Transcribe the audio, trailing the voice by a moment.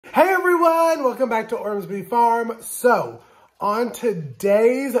Hey everyone, welcome back to Ormsby Farm. So, on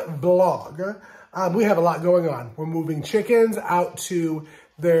today's vlog, we have a lot going on. We're moving chickens out to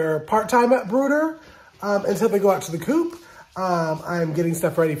their part-time brooder until they go out to the coop. I'm getting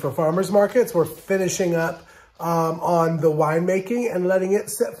stuff ready for farmers markets. We're finishing up on the winemaking and letting it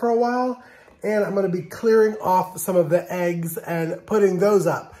sit for a while. And I'm gonna be clearing off some of the eggs and putting those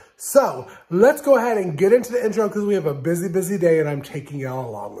up. So let's go ahead and get into the intro because we have a busy, busy day and I'm taking y'all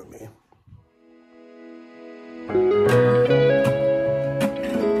along with me.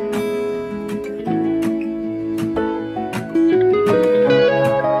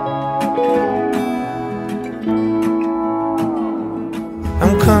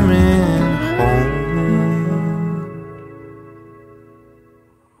 I'm coming home.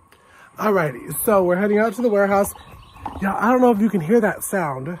 Alrighty, so we're heading out to the warehouse. Yeah, I don't know if you can hear that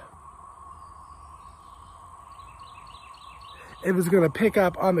sound. It was gonna pick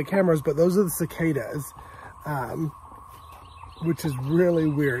up on the cameras, but those are the cicadas, which is really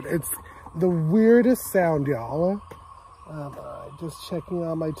weird. It's the weirdest sound, y'all. Just checking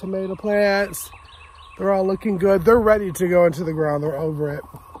on my tomato plants. They're all looking good. They're ready to go into the ground. They're over it.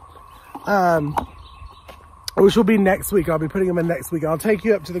 Which will be next week. I'll be putting them in next week. I'll take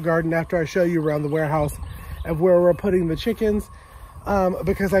you up to the garden after I show you around the warehouse of where we're putting the chickens,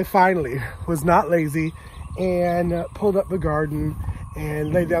 because I finally was not lazy and pulled up the garden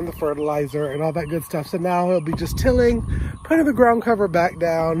and laid down the fertilizer and all that good stuff. So now he'll be just tilling, putting the ground cover back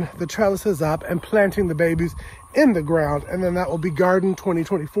down, the trellises up, and planting the babies in the ground. And then that will be garden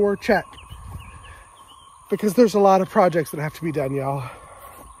 2024, check. Because there's a lot of projects that have to be done, y'all.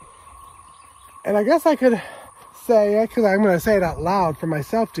 And I guess I could say, because I'm going to say it out loud for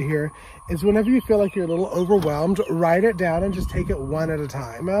myself to hear, is whenever you feel like you're a little overwhelmed, write it down and just take it one at a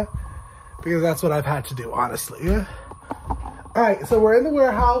time. Because that's what I've had to do, honestly. All right, so we're in the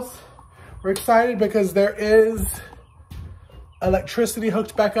warehouse. We're excited because there is electricity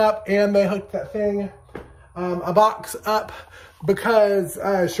hooked back up and they hooked that thing, a box up, because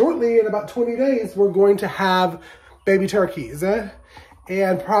shortly, in about 20 days, we're going to have baby turkeys.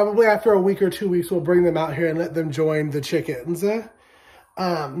 And probably after a week or 2 weeks, we'll bring them out here and let them join the chickens.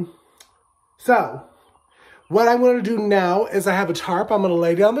 So what I'm going to do now is I have a tarp. I'm going to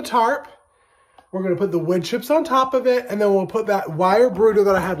lay down the tarp. We're going to put the wood chips on top of it, and then we'll put that wire brooder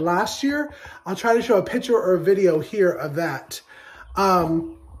that I had last year. I'll try to show a picture or a video here of that.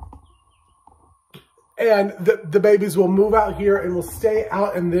 And the babies will move out here and will stay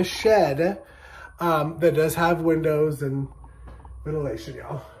out in this shed that does have windows and ventilation,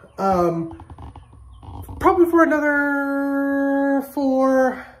 y'all. Probably for another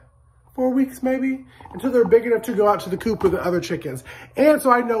four weeks maybe, until they're big enough to go out to the coop with the other chickens. And so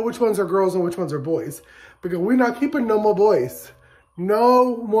I know which ones are girls and which ones are boys, because we're not keeping no more boys.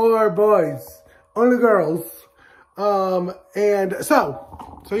 No more boys, only girls. And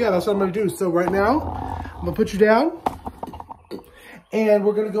so yeah, that's what I'm gonna do. So right now, I'm gonna put you down and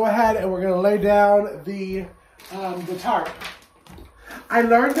we're gonna go ahead and we're gonna lay down the tarp. I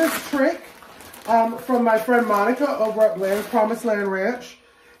learned this trick from my friend Monica over at Promised Land Ranch.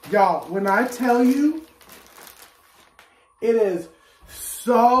 Y'all, when I tell you, it is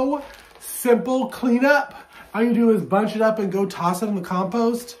so simple cleanup. All you do is bunch it up and go toss it in the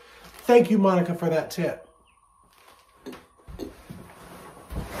compost. Thank you, Monica, for that tip.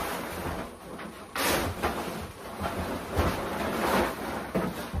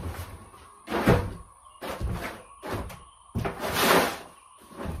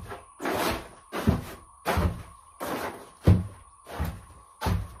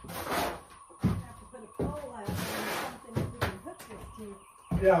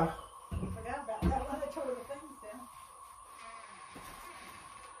 Yeah. I forgot about that when I tore the things down.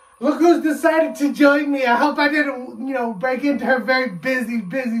 Look who's decided to join me. I hope I didn't, break into her very busy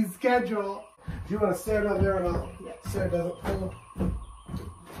schedule. Do you want to stare down there and so it doesn't pull?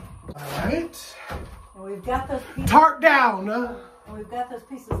 All right. And we've got those pieces. Tarp down. And we've got those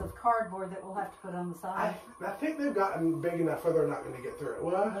pieces of cardboard that we'll have to put on the side. I think they've gotten big enough where they're not going to get through it.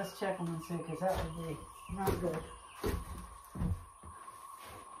 What? Let's check them and see, because that would be not good.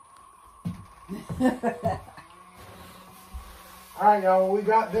 All right, y'all, we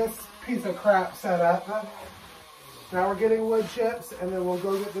got this piece of crap set up. Now we're getting wood chips, and then we'll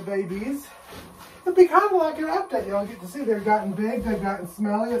go get the babies. It'll be kind of like an update. Y'all get to see they've gotten big, they've gotten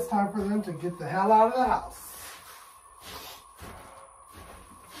smelly. It's time for them to get the hell out of the house.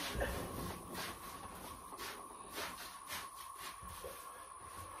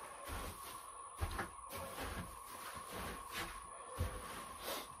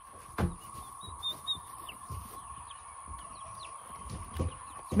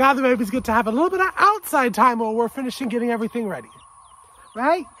 Now the babies get to have a little bit of outside time while we're finishing getting everything ready.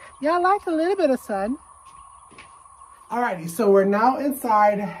 Right? Y'all like a little bit of sun. Alrighty, so we're now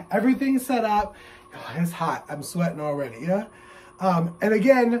inside. Everything's set up. Oh, it's hot. I'm sweating already, yeah? And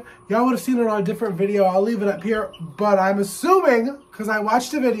again, y'all would have seen it on a different video. I'll leave it up here. But I'm assuming, because I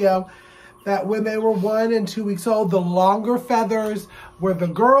watched a video, that when they were 1 and 2 weeks old, the longer feathers were the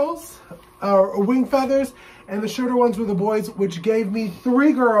girls, wing feathers, and the shorter ones were the boys, which gave me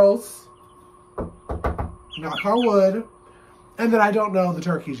 3 girls, knock on wood, and then I don't know the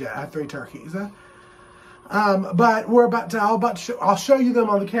turkeys yet. I have 3 turkeys. But we're I'll show you them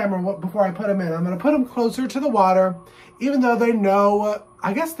on the camera before I put them in. I'm going to put them closer to the water, even though they know,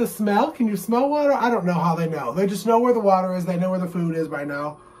 I guess the smell. Can you smell water? I don't know how they know. They just know where the water is. They know where the food is by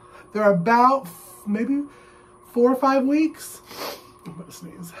now. They're about maybe 4 or 5 weeks. I'm going to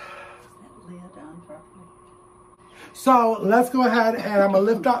sneeze. So let's go ahead and I'm going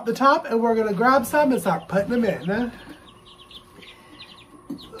to lift up the top and we're going to grab some and start putting them in.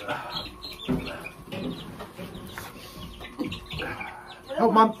 Oh,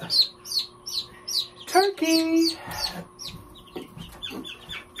 Mom. Turkey.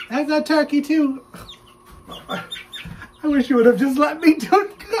 That's a turkey too. I wish you would have just let me do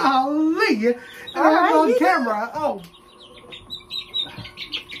it. Golly. And I have it on camera. Oh.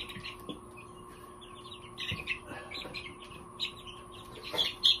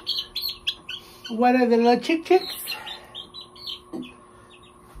 What are the little chicks?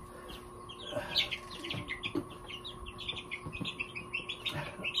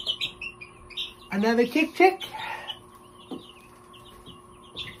 Another chick.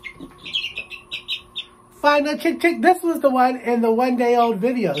 Final chick. This was the one in the 1-day-old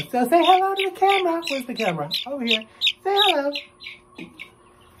video. So say hello to the camera. Where's the camera? Over here. Say hello.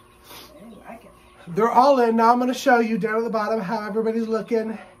 They're all in. Now I'm going to show you down at the bottom how everybody's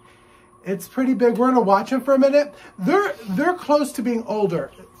looking. It's pretty big. We're going to watch them for a minute. They're close to being older.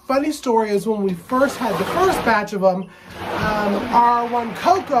 Funny story is when we first had the first batch of them, our one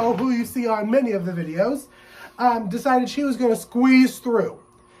Coco, who you see on many of the videos, decided she was going to squeeze through.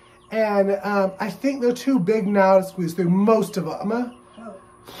 And I think they're too big now to squeeze through most of them.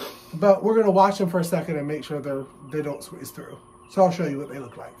 But we're going to watch them for a second and make sure they don't squeeze through. So I'll show you what they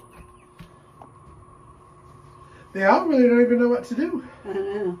look like. They all really don't even know what to do. I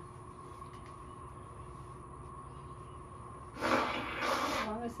know. As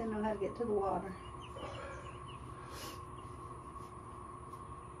long as they know how to get to the water.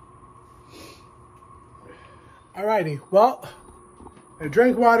 Alrighty, well, they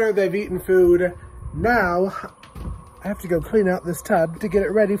drank water, they've eaten food. Now, I have to go clean out this tub to get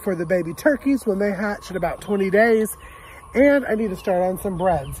it ready for the baby turkeys when they hatch in about 20 days. And I need to start on some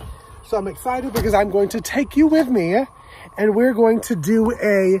breads. So I'm excited because I'm going to take you with me and we're going to do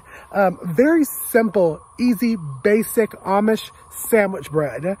a very simple, easy, basic Amish sandwich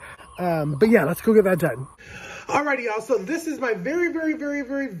bread. But yeah, let's go get that done. Alrighty, y'all. So this is my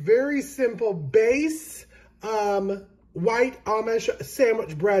very simple base white Amish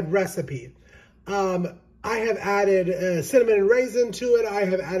sandwich bread recipe. I have added cinnamon and raisin to it. I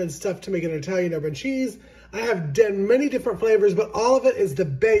have added stuff to make it Italian urban cheese. I have done many different flavors, but all of it is the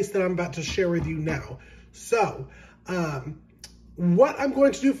base that I'm about to share with you now. So, what I'm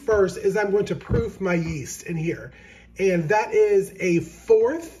going to do first is I'm going to proof my yeast in here. And that is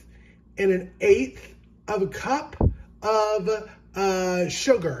 1/4 and 1/8 of a cup of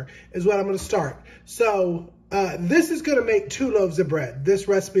sugar is what I'm going to start. So, this is going to make 2 loaves of bread. This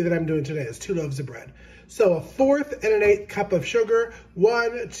recipe that I'm doing today is 2 loaves of bread. So, 1/4 and 1/8 cup of sugar.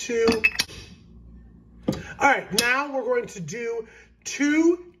 1, 2... All right, now we're going to do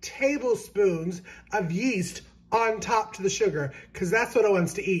 2 tablespoons of yeast on top to the sugar because that's what it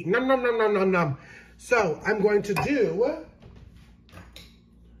wants to eat. Nom, nom, nom, nom, nom, nom. So I'm going to do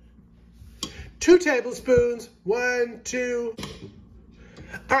 2 tablespoons. 1, 2.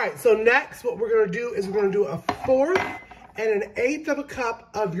 All right, so next what we're going to do is we're going to do 1/4 and 1/8 of a cup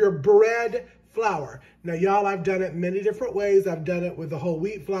of your bread flour. Now, y'all, I've done it many different ways. I've done it with the whole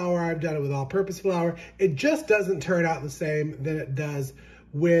wheat flour. I've done it with all-purpose flour. It just doesn't turn out the same than it does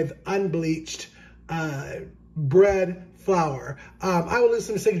with unbleached bread flour. I will leave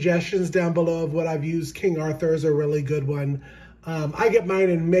some suggestions down below of what I've used. King Arthur is a really good one. I get mine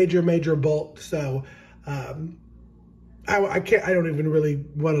in major bulk, so I don't even really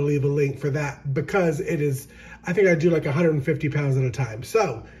want to leave a link for that because it is, I think I do like 150 pounds at a time.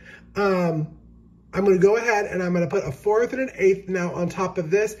 So, I'm going to go ahead and I'm going to put 1/4 and 1/8 now on top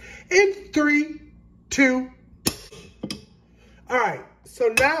of this in 3, 2. All right. So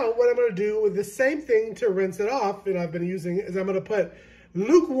now what I'm going to do with the same thing to rinse it off that I've been using is I'm going to put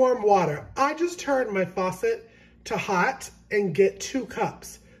lukewarm water. I just turned my faucet to hot and get 2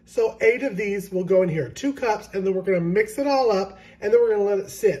 cups. So 8 of these will go in here, 2 cups, and then we're gonna mix it all up, and then we're gonna let it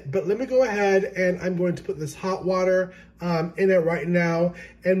sit. But let me go ahead and I'm going to put this hot water in it right now,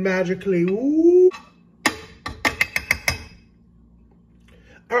 and magically, woo.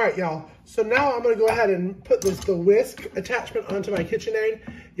 All right, y'all. So now I'm gonna go ahead and put the whisk attachment onto my KitchenAid.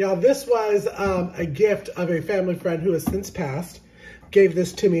 Y'all, this was a gift of a family friend who has since passed. Gave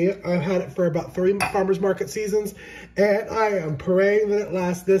this to me. I've had it for about 3 farmers market seasons, and I am praying that it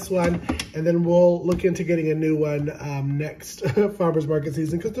lasts this one, and then we'll look into getting a new one next farmers market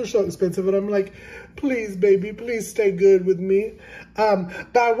season, because they're so expensive, and I'm like, please, baby, please stay good with me.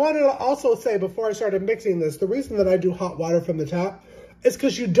 But I wanted to also say, before I started mixing this, the reason that I do hot water from the tap is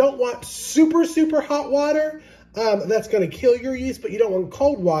because you don't want super, super hot water that's going to kill your yeast, but you don't want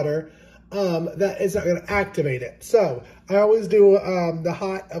cold water that is not going to activate it. So I always do the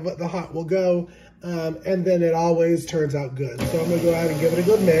hot will go, and then it always turns out good. So I'm going to go ahead and give it a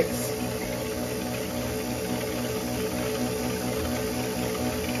good mix.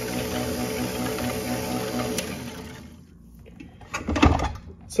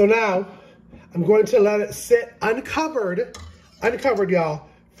 So now I'm going to let it sit uncovered, y'all,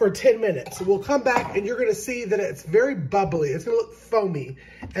 for 10 minutes. We'll come back and you're gonna see that it's very bubbly. It's gonna look foamy,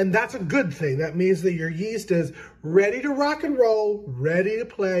 and that's a good thing. That means that your yeast is ready to rock and roll, ready to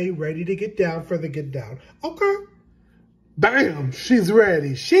play, ready to get down for the get down. Okay. Bam, she's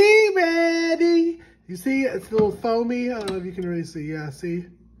ready. She ready. You see, it's a little foamy. I don't know if you can really see. Yeah, see?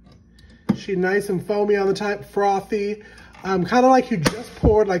 She's nice and foamy on the top, frothy. Kind of like you just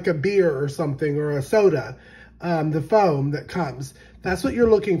poured like a beer or something, or a soda. The foam that comes. That's what you're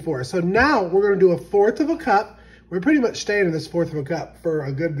looking for. So now we're gonna do 1/4 of a cup. We're pretty much staying in this 1/4 of a cup for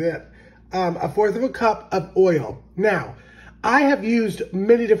a good bit. 1/4 of a cup of oil. Now, I have used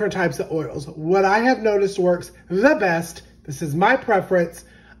many different types of oils. What I have noticed works the best, this is my preference,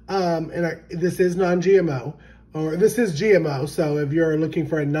 this is non-GMO, or this is GMO, so if you're looking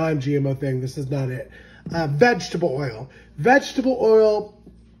for a non-GMO thing, this is not it. Vegetable oil. Vegetable oil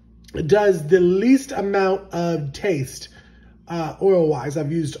does the least amount of taste oil-wise.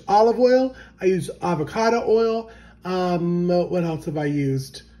 I've used olive oil. I use avocado oil. What else have I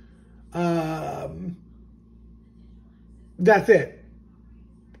used? That's it.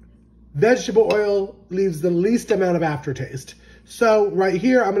 Vegetable oil leaves the least amount of aftertaste. So right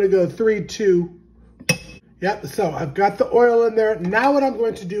here, I'm going to go 3, 2. Yep, so I've got the oil in there. Now what I'm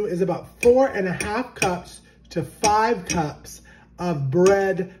going to do is about 4.5 cups to 5 cups of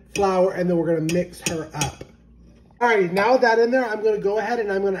bread flour, and then we're going to mix her up. All right, now with that in there, I'm going to go ahead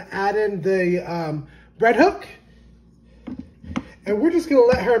and I'm going to add in the bread hook, and we're just going to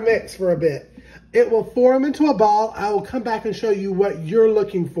let her mix for a bit. It will form into a ball. I will come back and show you what you're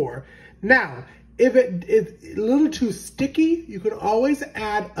looking for. Now, if it's a little too sticky, you can always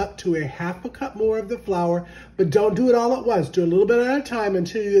add up to 1/2 cup more of the flour, but don't do it all at once. Do a little bit at a time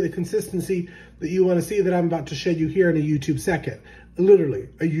until you get the consistency that you want to see that I'm about to show you here in a YouTube second. Literally,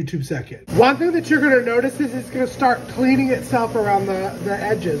 a YouTube second. One thing that you're gonna notice is it's gonna start cleaning itself around the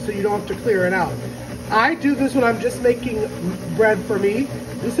edges, so you don't have to clear it out. I do this when I'm just making bread for me.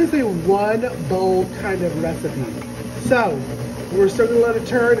 This is a 1 bowl kind of recipe. So, we're still gonna let it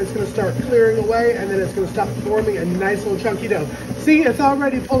turn, it's gonna start clearing away, and then it's gonna stop forming a nice little chunky dough. See, it's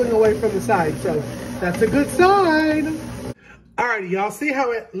already pulling away from the side, so that's a good sign. Alrighty, y'all see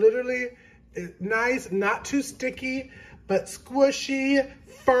how it literally is nice, not too sticky, but squishy,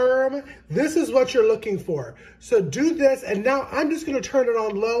 firm. This is what you're looking for. So do this, and now I'm just gonna turn it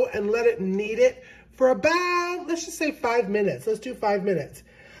on low and let it knead it for about, let's just say 5 minutes. Let's do 5 minutes.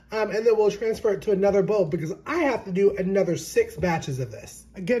 And then we'll transfer it to another bowl because I have to do another 6 batches of this.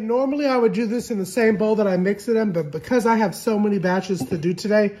 Again, normally I would do this in the same bowl that I mix it in, but because I have so many batches to do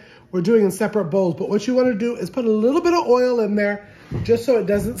today, we're doing in separate bowls. But what you wanna do is put a little bit of oil in there just so it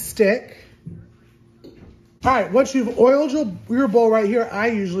doesn't stick. All right, once you've oiled your bowl right here, I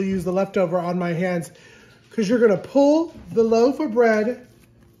usually use the leftover on my hands because you're gonna pull the loaf of bread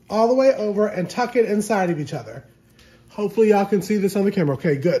all the way over and tuck it inside of each other. Hopefully y'all can see this on the camera.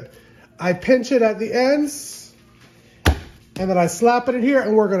 Okay, good. I pinch it at the ends and then I slap it in here,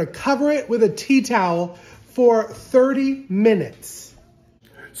 and we're gonna cover it with a tea towel for 30 minutes.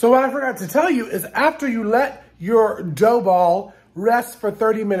 So what I forgot to tell you is after you let your dough ball rest for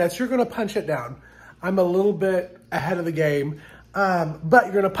 30 minutes, you're gonna punch it down. I'm a little bit ahead of the game, but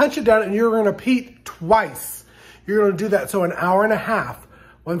you're gonna punch it down and you're gonna repeat twice. You're gonna do that, so an hour and a half.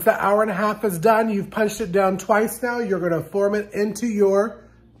 Once that hour and a half is done, you've punched it down twice now, you're gonna form it into your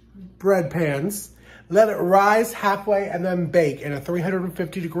bread pans. Let it rise halfway and then bake in a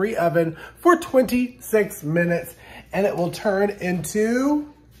 350-degree oven for 26 minutes. And it will turn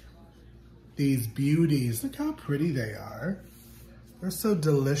into these beauties. Look how pretty they are. They're so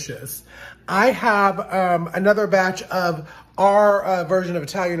delicious. I have another batch of our version of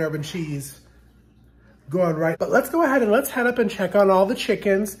Italian urban cheese going right. But let's go ahead and let's head up and check on all the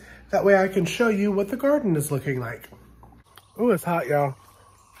chickens. That way I can show you what the garden is looking like. Oh, it's hot, y'all.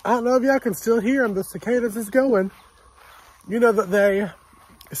 I don't know if y'all can still hear them. The cicadas is going. You know that they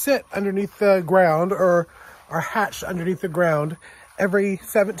sit underneath the ground or are hatched underneath the ground every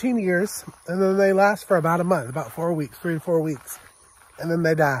 17 years. And then they last for about a month, about 4 weeks, 3 to 4 weeks. And then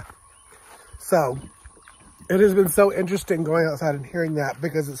they die. So it has been so interesting going outside and hearing that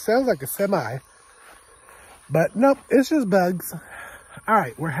because it sounds like a semi. But nope, it's just bugs. All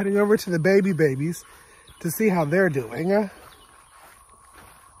right, we're heading over to the babies to see how they're doing.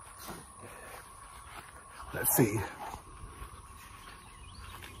 Let's see.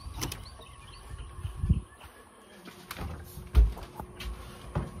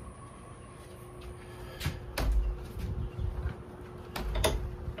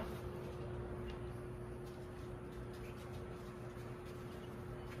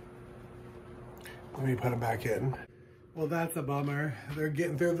 Let me put them back in. Well, that's a bummer. They're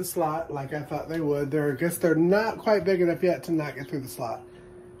getting through the slot like I thought they would. I guess they're not quite big enough yet to not get through the slot.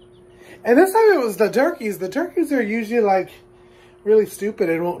 And this time it was the turkeys. The turkeys are usually like really stupid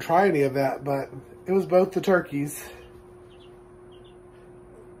and won't try any of that, but it was both the turkeys.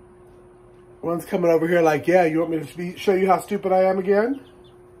 One's coming over here like, yeah, you want me to show you how stupid I am again?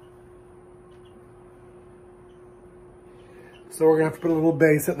 So we're gonna have to put a little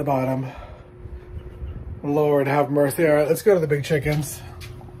base at the bottom. Lord have mercy. All right, let's go to the big chickens.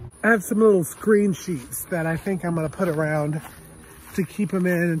 I have some little screen sheets that I think I'm gonna put around to keep them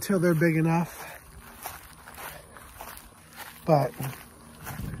in until they're big enough. But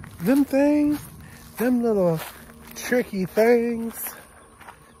them things, them little tricky things.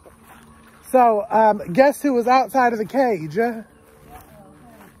 So guess who was outside of the cage?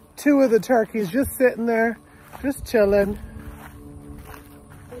 2 of the turkeys just sitting there, just chilling.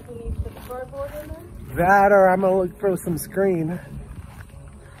 Think we need to put the cardboard in there? That or I'm gonna look for some screen.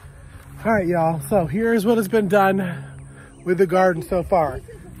 All right, y'all, so here's what has been done with the garden so far.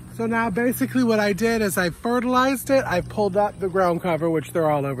 So now basically what I did is I fertilized it. I pulled up the ground cover, which they're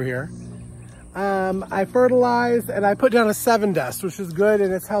all over here. I fertilized and I put down a 7 dust, which is good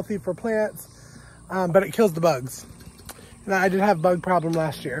and it's healthy for plants, but it kills the bugs. And I did have a bug problem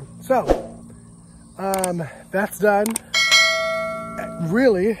last year. So that's done.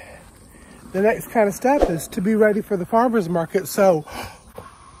 Really, the next kind of step is to be ready for the farmer's market. So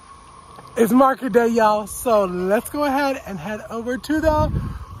it's market day, y'all. So let's go ahead and head over to the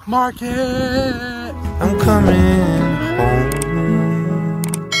market. I'm coming home.